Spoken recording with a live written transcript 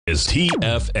is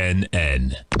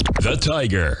TFNN, the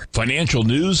Tiger Financial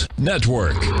News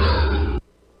Network.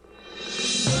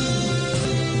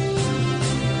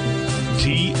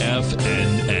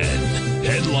 TFNN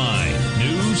Headline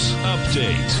News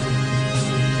Update.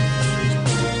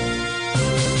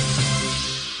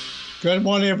 Good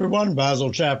morning, everyone.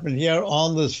 Basil Chapman here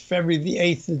on this February the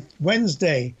 8th,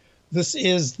 Wednesday. This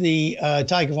is the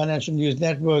Tiger Financial News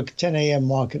Network 10 a.m.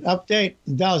 market update.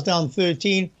 Dow's down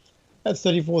 13 at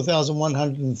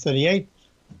 34,138.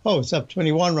 Oh, it's up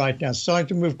 21 right now. Starting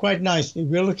to move quite nicely.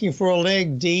 We're looking for a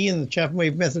leg D in the Chapman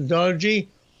wave methodology.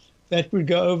 That would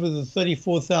go over the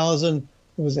 34,000.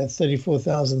 What was that?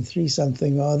 34,003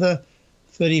 something or other.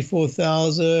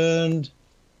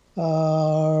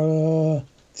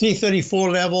 334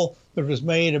 level that was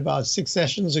made about 6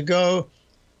 sessions ago.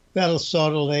 That'll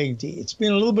start a leg D. It's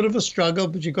been a little bit of a struggle,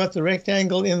 but you got the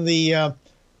rectangle in the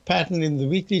pattern in the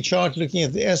weekly chart looking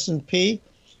at the S&P,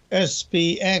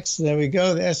 SPX. There we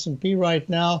go. The S&P right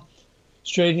now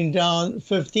is trading down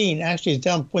 15. Actually, it's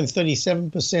down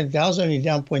 0.37%. Dow's only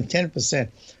down 0.10%.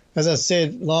 As I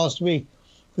said last week,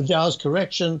 the Dow's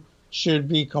correction should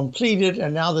be completed,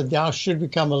 and now the Dow should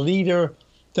become a leader.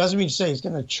 Doesn't mean to say it's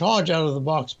going to charge out of the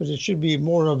box, but it should be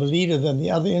more of a leader than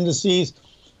the other indices.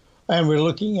 And we're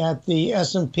looking at the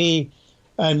S&P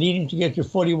needing to get to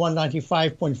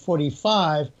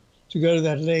 4195.45 to go to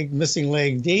that missing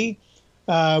leg D.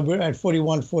 We're at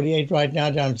 41.48 right now,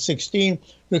 down 16.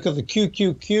 Look at the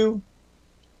QQQ,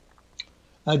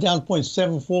 down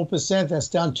 0.74%. That's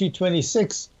down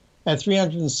 226 at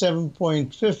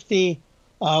 307.50.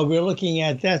 We're looking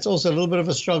at that's also a little bit of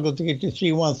a struggle to get to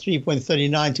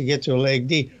 313.39 to get to a leg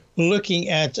D. We're looking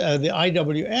at the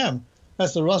IWM.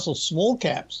 That's the Russell Small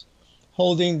Caps,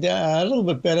 holding a little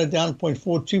bit better, down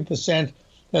 0.42%.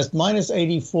 That's minus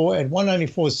 84 at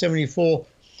 194.74.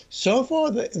 So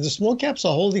far, the small caps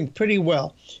are holding pretty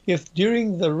well. If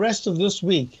during the rest of this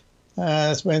week,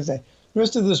 that's Wednesday, the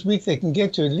rest of this week they can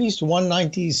get to at least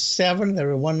 197,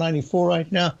 they're at 194 right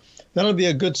now, that'll be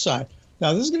a good sign.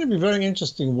 Now, this is going to be very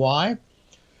interesting. Why?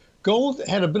 Gold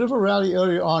had a bit of a rally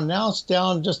earlier on. Now it's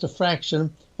down just a fraction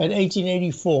at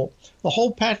 1884. The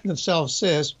whole pattern itself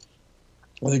says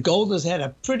the gold has had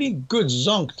a pretty good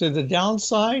zonk to the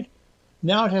downside.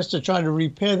 Now it has to try to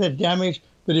repair that damage.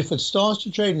 But if it starts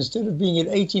to trade, instead of being at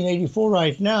 1884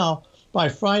 right now, by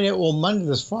Friday or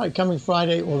Monday, coming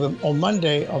Friday or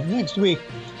Monday of next week,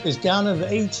 it's down in the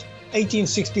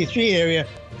 1863 area.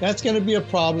 That's going to be a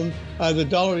problem. The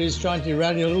dollar is trying to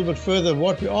rally a little bit further.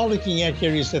 What we are looking at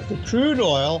here is that the crude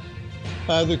oil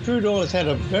has had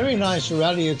a very nice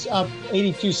rally. It's up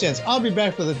 82 cents. I'll be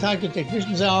back for the Tiger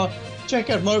Technicians Hour.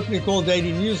 Check out my opening call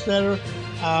daily newsletter.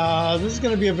 This is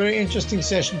going to be a very interesting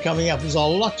session coming up. There's a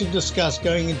lot to discuss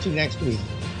going into next week.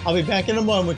 I'll be back in a moment.